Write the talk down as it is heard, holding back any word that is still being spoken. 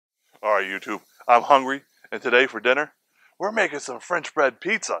All right, YouTube, I'm hungry, and today for dinner, we're making some French bread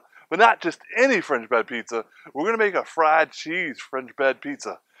pizza. But not just any French bread pizza. We're going to make a fried cheese French bread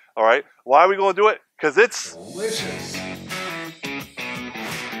pizza. All right? Why are we going to do it? Because it's delicious.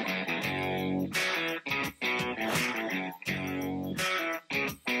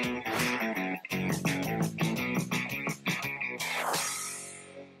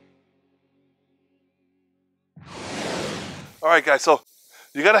 All right, guys, so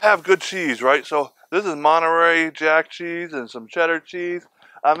you got to have good cheese, right? So this is Monterey Jack cheese and some cheddar cheese.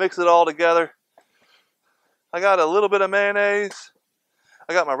 I mix it all together. I got a little bit of mayonnaise.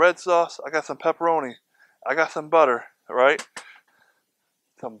 I got my red sauce. I got some pepperoni. I got some butter, right?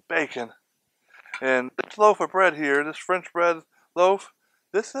 Some bacon. And this loaf of bread here, this French bread loaf,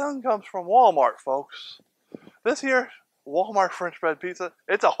 this thing comes from Walmart, folks. This here Walmart French bread pizza,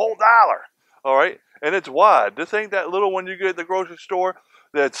 it's a whole $1. All right? And it's wide. This ain't that little one you get at the grocery store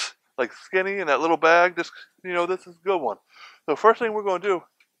that's like skinny in that little bag. This, this is a good one. So first thing we're going to do,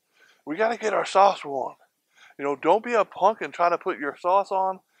 we got to get our sauce warm. Don't be a punk and try to put your sauce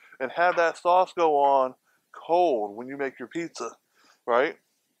on and have that sauce go on cold when you make your pizza, right?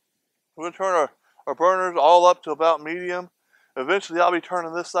 We're going to turn our burners all up to about medium. Eventually, I'll be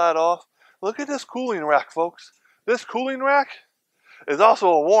turning this side off. Look at this cooling rack, folks. This cooling rack is also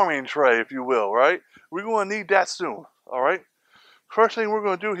a warming tray, if you will, right? We're going to need that soon, all right? First thing we're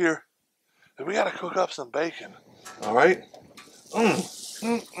going to do here is we got to cook up some bacon, all right?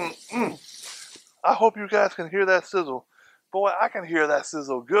 I hope you guys can hear that sizzle. Boy, I can hear that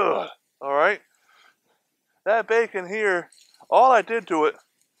sizzle good, all right? That bacon here, all I did to it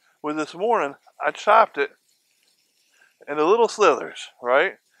was this morning, I chopped it into little slithers,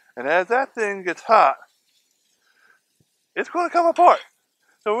 right? And as that thing gets hot, it's going to come apart.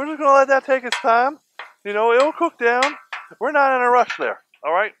 So we're just going to let that take its time. It'll cook down. We're not in a rush there,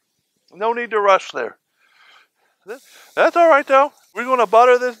 all right? No need to rush there. That's all right, though. We're going to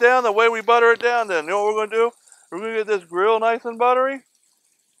butter this down the way we butter it down then. You know what we're going to do? We're going to get this grill nice and buttery.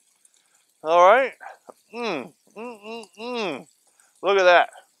 All right? Look at that.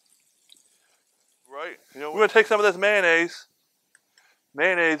 Right? We're going to take some of this mayonnaise.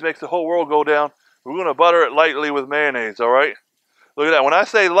 Mayonnaise makes the whole world go down. We're going to butter it lightly with mayonnaise, all right? Look at that. When I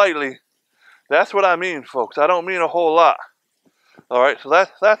say lightly, that's what I mean, folks. I don't mean a whole lot. All right? So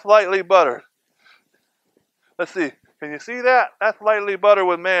that's lightly buttered. Let's see. Can you see that? That's lightly buttered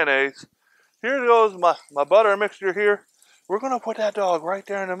with mayonnaise. Here goes my butter mixture here. We're going to put that dog right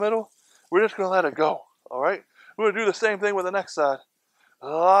there in the middle. We're just going to let it go. All right? We're going to do the same thing with the next side.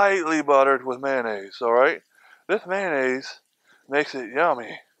 Lightly buttered with mayonnaise. All right? This mayonnaise makes it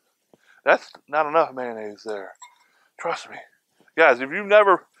yummy. That's not enough mayonnaise there. Trust me. Guys, if you've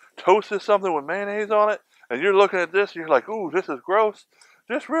never toasted something with mayonnaise on it, and you're looking at this, you're like, ooh, this is gross.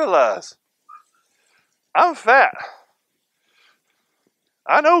 Just realize, I'm fat.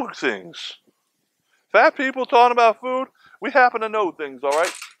 I know things. Fat people talking about food, we happen to know things, all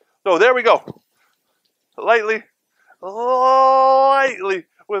right? So there we go. Lightly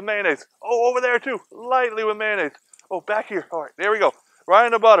with mayonnaise. Oh, over there too. Lightly with mayonnaise. Oh, back here. All right, there we go. Right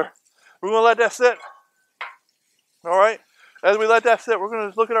in the butter. We're going to let that sit. All right? As we let that sit, we're going to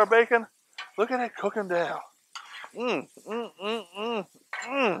just look at our bacon. Look at it cooking down.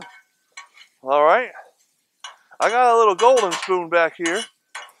 All right? I got a little golden spoon back here.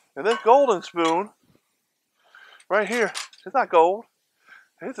 And this golden spoon, right here, it's not gold.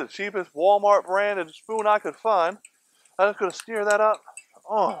 It's the cheapest Walmart branded spoon I could find. I'm just going to steer that up.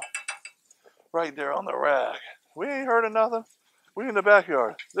 Oh, right there on the rack. We ain't heard of nothing. We in the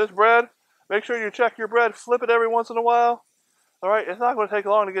backyard. This bread, make sure you check your bread. Flip it every once in a while. All right, it's not going to take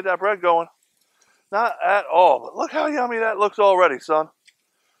long to get that bread going. Not at all. But look how yummy that looks already, son.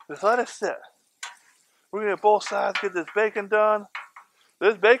 Just let it sit. We're going to get both sides, get this bacon done.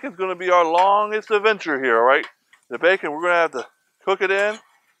 This bacon's going to be our longest adventure here, all right? The bacon, we're going to have to cook it in,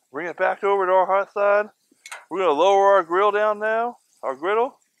 bring it back over to our hot side. We're going to lower our grill down now, our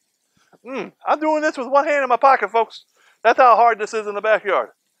griddle. I'm doing this with one hand in my pocket, folks. That's how hard this is in the backyard,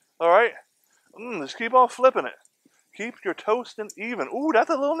 all right? Just keep on flipping it. Keep your toasting even. Ooh, that's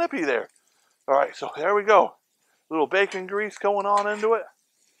a little nippy there. All right, so there we go. Little bacon grease going on into it.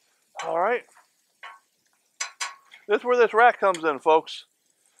 All right. This is where this rack comes in, folks.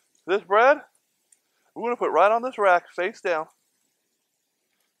 This bread, we're going to put right on this rack, face down.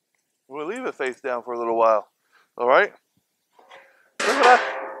 We'll leave it face down for a little while. All right?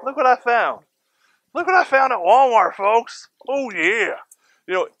 Look what I found. Look what I found at Walmart, folks. Oh, yeah.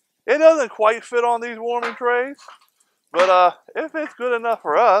 It doesn't quite fit on these warming trays. But if it's good enough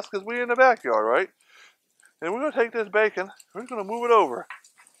for us, because we're in the backyard, right? And we're going to take this bacon, we're going to move it over.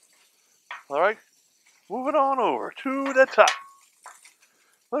 All right, moving on over to the top.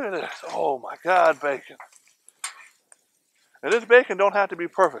 Look at this. Oh my God, bacon. And this bacon don't have to be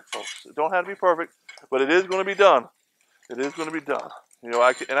perfect, folks. It don't have to be perfect, but it is going to be done. It is going to be done. You know,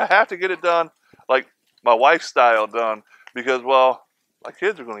 and I have to get it done like my wife's style done because, well, my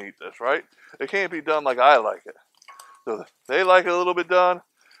kids are going to eat this, right? It can't be done like I like it. So they like it a little bit done,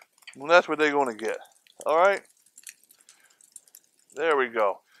 and that's what they're going to get. All right? There we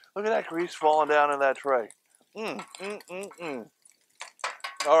go. Look at that grease falling down in that tray.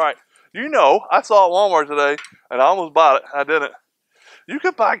 All right. You know, I saw at Walmart today, and I almost bought it. I didn't. You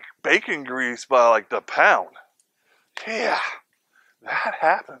could buy bacon grease by like the pound. Yeah, that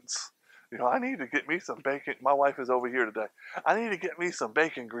happens. You know, I need to get me some bacon. My wife is over here today. I need to get me some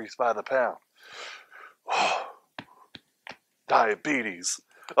bacon grease by the pound. Diabetes.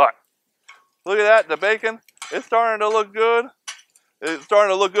 All right. Look at that. The bacon, it's starting to look good. It's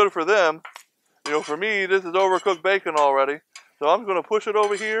starting to look good for them. You know, for me, this is overcooked bacon already. So I'm going to push it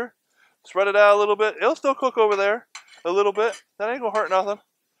over here, spread it out a little bit. It'll still cook over there a little bit. That ain't going to hurt nothing.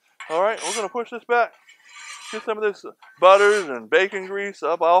 All right, we're going to push this back. Get some of this butters and bacon grease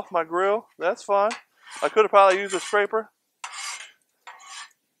up off my grill. That's fine. I could have probably used a scraper.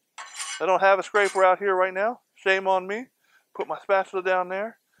 I don't have a scraper out here right now. Shame on me. Put my spatula down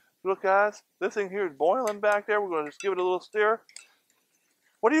there. Look, guys, this thing here is boiling back there. We're going to just give it a little stir.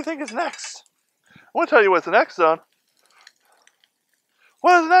 What do you think is next? I want to tell you what's next, son.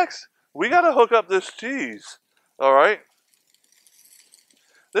 What is next? We got to hook up this cheese. All right?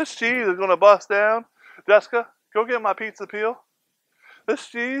 This cheese is going to bust down. Jessica, go get my pizza peel. This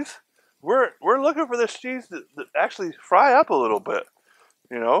cheese, we're looking for this cheese to actually fry up a little bit.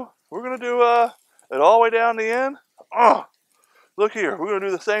 You know, we're going to do it all the way down the end. Look here, we're going to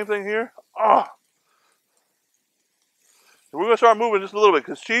do the same thing here. We're going to start moving just a little bit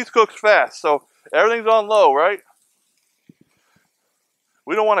because cheese cooks fast. So everything's on low, right?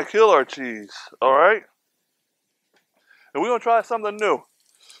 We don't want to kill our cheese, all right? And we're going to try something new.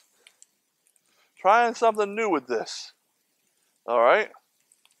 Trying something new with this. All right?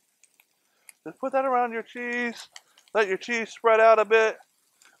 Just put that around your cheese. Let your cheese spread out a bit.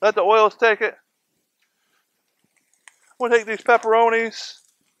 Let the oils take it. We'll take these pepperonis.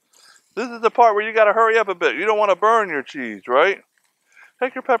 This is the part where you got to hurry up a bit. You don't want to burn your cheese, right?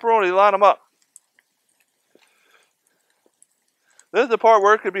 Take your pepperoni, line them up. This is the part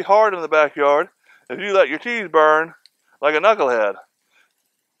where it could be hard in the backyard if you let your cheese burn like a knucklehead.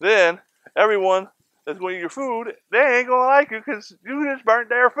 Then everyone that's going to eat your food, they ain't going to like you because you just burnt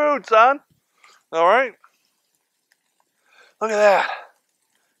their food, son. All right? Look at that.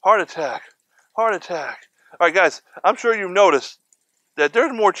 Heart attack. Heart attack. All right, guys, I'm sure you've noticed that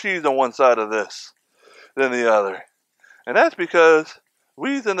there's more cheese on one side of this than the other. And that's because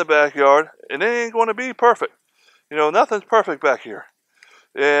we's in the backyard, and it ain't going to be perfect. You know, nothing's perfect back here.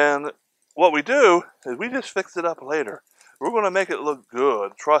 And what we do is we just fix it up later. We're going to make it look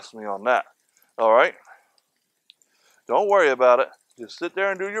good. Trust me on that. All right? Don't worry about it. Just sit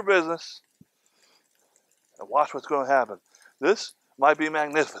there and do your business and watch what's going to happen. This might be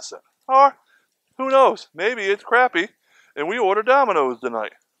magnificent. Or, who knows? Maybe it's crappy and we order Domino's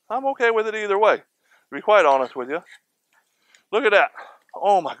tonight. I'm okay with it either way, to be quite honest with you. Look at that.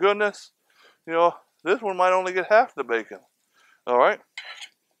 Oh my goodness. You know, this one might only get half the bacon. All right?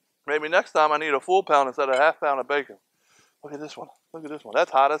 Maybe next time I need a full pound instead of a half pound of bacon. Look at this one. Look at this one.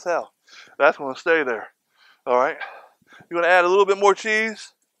 That's hot as hell. That's going to stay there. All right? You're going to add a little bit more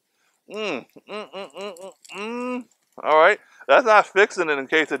cheese. All right? That's not fixing it in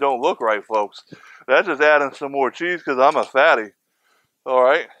case it don't look right, folks. That's just adding some more cheese because I'm a fatty. All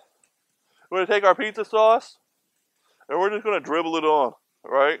right? We're going to take our pizza sauce and we're just going to dribble it on.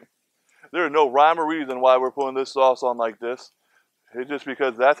 All right? There is no rhyme or reason why we're putting this sauce on like this. It's just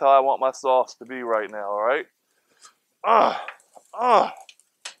because that's how I want my sauce to be right now, all right?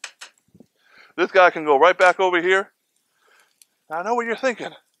 This guy can go right back over here. I know what you're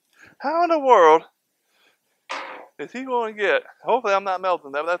thinking. How in the world is he going to get? Hopefully I'm not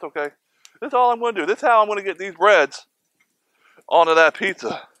melting that, but that's okay. This is all I'm going to do. This is how I'm going to get these breads onto that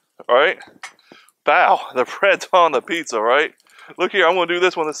pizza, all right? Bow, the bread's on the pizza, right? Look here, I'm going to do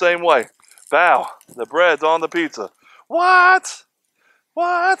this one the same way. Bow, the bread's on the pizza. What?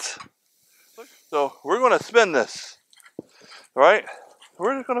 What? So we're going to spin this, all right?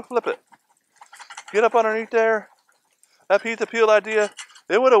 We're just going to flip it. Get up underneath there. That pizza peel idea,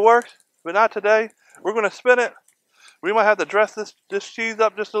 it would have worked, but not today. We're going to spin it. We might have to dress this cheese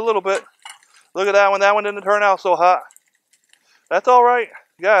up just a little bit. Look at that one. That one didn't turn out so hot. That's all right.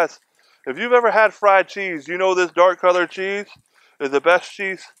 Guys, if you've ever had fried cheese, you know this dark colored cheese is the best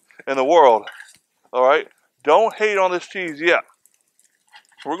cheese. in the world. All right? Don't hate on this cheese yet.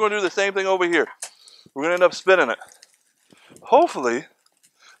 We're going to do the same thing over here. We're going to end up spinning it. Hopefully,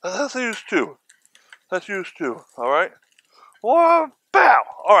 let's use two. Let's use two. All right? Whoa, bow.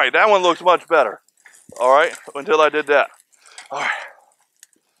 All right, that one looks much better. All right, until I did that. All right.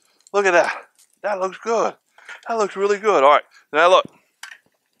 Look at that. That looks good. That looks really good. All right, now look.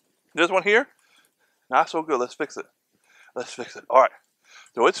 This one here, not so good. Let's fix it. Let's fix it. All right,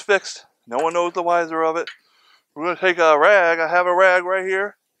 so it's fixed. No one knows the wiser of it. We're going to take a rag. I have a rag right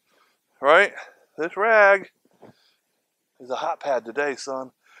here. Right? This rag is a hot pad today,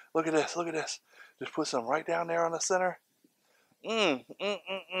 son. Look at this. Look at this. Just put some right down there on the center.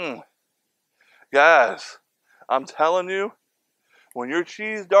 Guys, I'm telling you, when your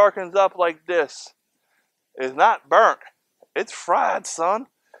cheese darkens up like this, it's not burnt. It's fried, son.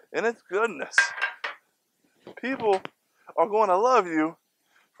 And it's goodness. People are going to love you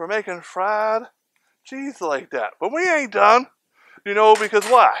for making fried cheese like that. But we ain't done. You know, because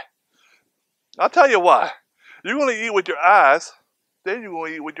why? I'll tell you why. You're going to eat with your eyes, then you're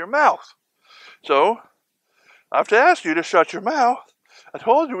going to eat with your mouth. So, I have to ask you to shut your mouth. I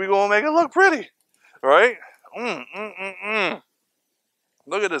told you we're going to make it look pretty. Right?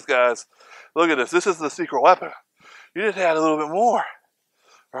 Look at this, guys. Look at this. This is the secret weapon. You just add a little bit more.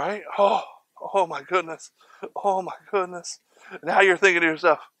 Right? Oh my goodness. Oh my goodness. Now you're thinking to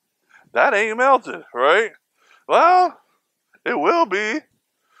yourself, that ain't melted, right? Well, it will be.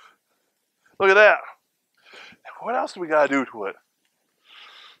 Look at that. What else do we got to do to it?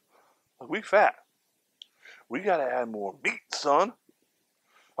 We fat. We got to add more meat, son.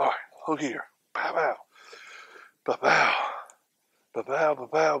 All right, look here. Pow, pow. Pow, pow. Pow, pow, pow,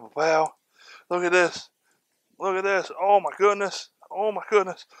 pow, pow. Look at this. Look at this. Oh my goodness. Oh my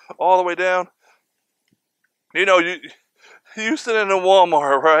goodness. All the way down. You know, you sit in a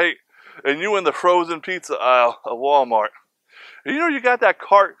Walmart, right? And you in the frozen pizza aisle of Walmart. And you know you got that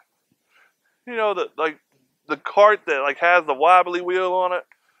cart. You know, the cart that like has the wobbly wheel on it.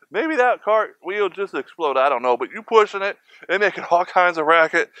 Maybe that cart wheel just exploded. I don't know. But you pushing it and making all kinds of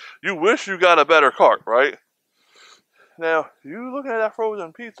racket. You wish you got a better cart, right? Now, you looking at that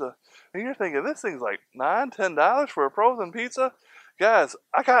frozen pizza and you're thinking this thing's like $9, $10 for a frozen pizza? Guys,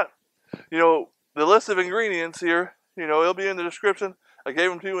 I got, you know, the list of ingredients here. You know, it'll be in the description. I gave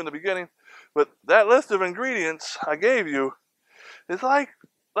them to you in the beginning. But that list of ingredients I gave you is like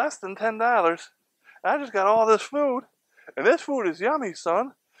less than $10. I just got all this food. And this food is yummy,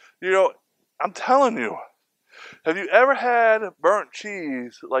 son. You know, I'm telling you. Have you ever had burnt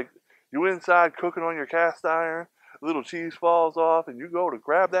cheese? Like you inside cooking on your cast iron, a little cheese falls off, and you go to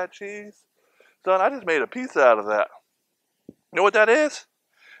grab that cheese? Son, I just made a pizza out of that. You know what that is?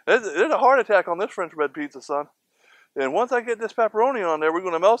 There's a heart attack on this French bread pizza, son. And once I get this pepperoni on there, we're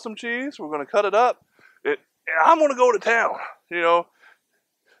going to melt some cheese. We're going to cut it up. And I'm going to go to town. You know,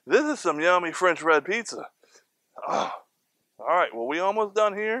 this is some yummy French bread pizza. Oh. All right, well, we almost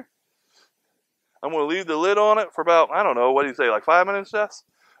done here. I'm going to leave the lid on it for about, I don't know, what do you say, like 5 minutes, Jess?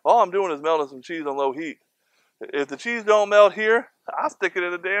 All I'm doing is melting some cheese on low heat. If the cheese don't melt here, I'll stick it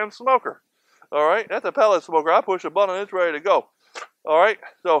in a damn smoker. All right, that's a pellet smoker. I push a button, it's ready to go. All right,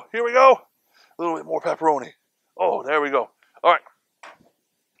 so here we go. A little bit more pepperoni. Oh, there we go. All right.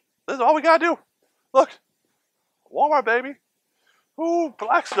 This is all we got to do. Look. Walmart, baby. Ooh,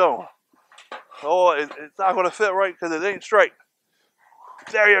 Blackstone. Oh, it's not going to fit right because it ain't straight.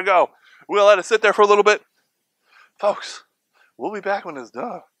 There you go. We'll let it sit there for a little bit. Folks, we'll be back when it's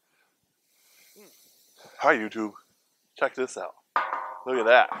done. Hi, YouTube. Check this out. Look at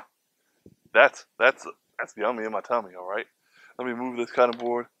that. That's yummy in my tummy, all right? Let me move this cutting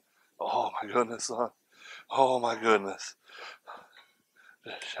board. Oh, my goodness, son. Oh, my goodness.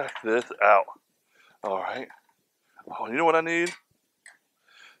 Just check this out. All right. Oh, you know what I need?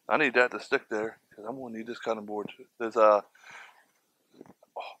 I need that to stick there because I'm going to need this cutting board. There's the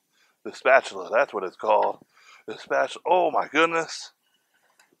spatula. That's what it's called. The spatula. Oh, my goodness.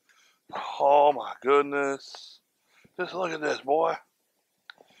 Oh, my goodness. Just look at this, boy.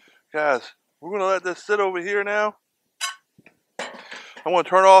 Guys, we're going to let this sit over here now. I'm going to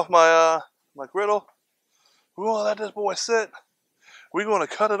turn off my my griddle. We're going to let this boy sit. We're going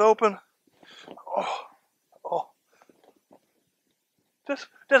to cut it open. Oh. Just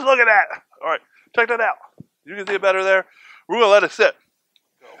look at that. All right, check that out. You can see it better there. We're going to let it sit.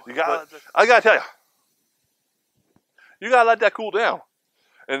 I got to tell you, you got to let that cool down.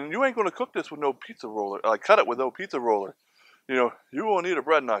 And you ain't going to cook this with no pizza roller. Like, cut it with no pizza roller. You know, you're going to need a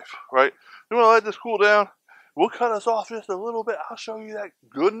bread knife, right? You're going to let this cool down. We'll cut us off just a little bit. I'll show you that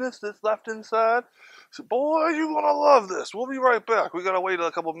goodness that's left inside. So, boy, you're going to love this. We'll be right back. We got to wait a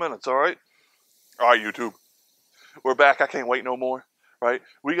couple minutes, all right? All right, YouTube. We're back. I can't wait no more, right?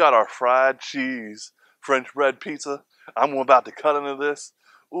 We got our fried cheese French bread pizza. I'm about to cut into this.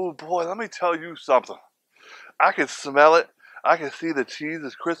 Oh, boy, let me tell you something. I can smell it. I can see the cheese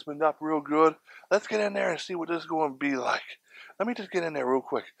is crisping up real good. Let's get in there and see what this is going to be like. Let me just get in there real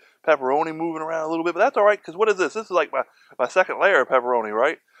quick. Pepperoni moving around a little bit, but that's all right, because what is this? This is like my second layer of pepperoni,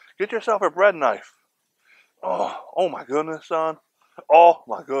 right? Get yourself a bread knife. Oh my goodness, son. Oh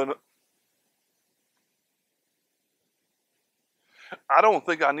my goodness. I don't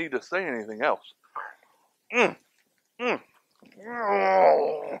think I need to say anything else. Mm, mm.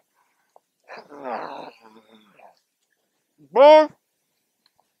 Boy.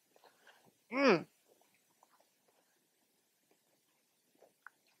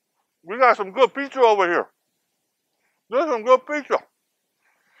 We got some good pizza over here. There's some good pizza.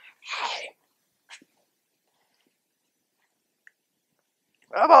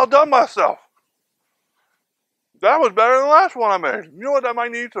 I've outdone myself. That was better than the last one I made. You know what that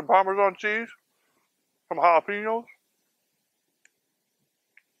might need? Some Parmesan cheese. Some jalapenos.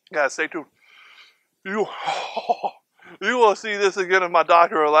 Yeah, stay tuned. You will see this again if my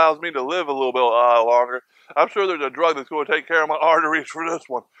doctor allows me to live a little bit longer. I'm sure there's a drug that's going to take care of my arteries for this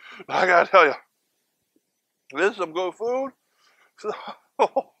one. I gotta tell you, this is some good food.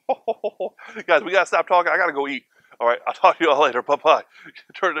 Guys, we gotta stop talking. I gotta go eat. All right, I'll talk to you all later. Bye-bye.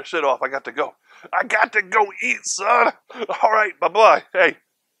 Turn this shit off. I got to go. I got to go eat, son. All right, bye-bye. Hey,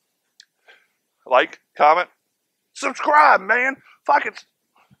 like, comment, subscribe, man. Fuck it.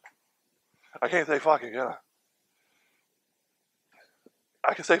 I can't say fucking, can I?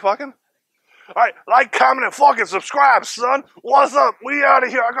 I can say fucking? All right, like, comment, and fucking subscribe, son. What's up? We out of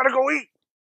here. I gotta go eat.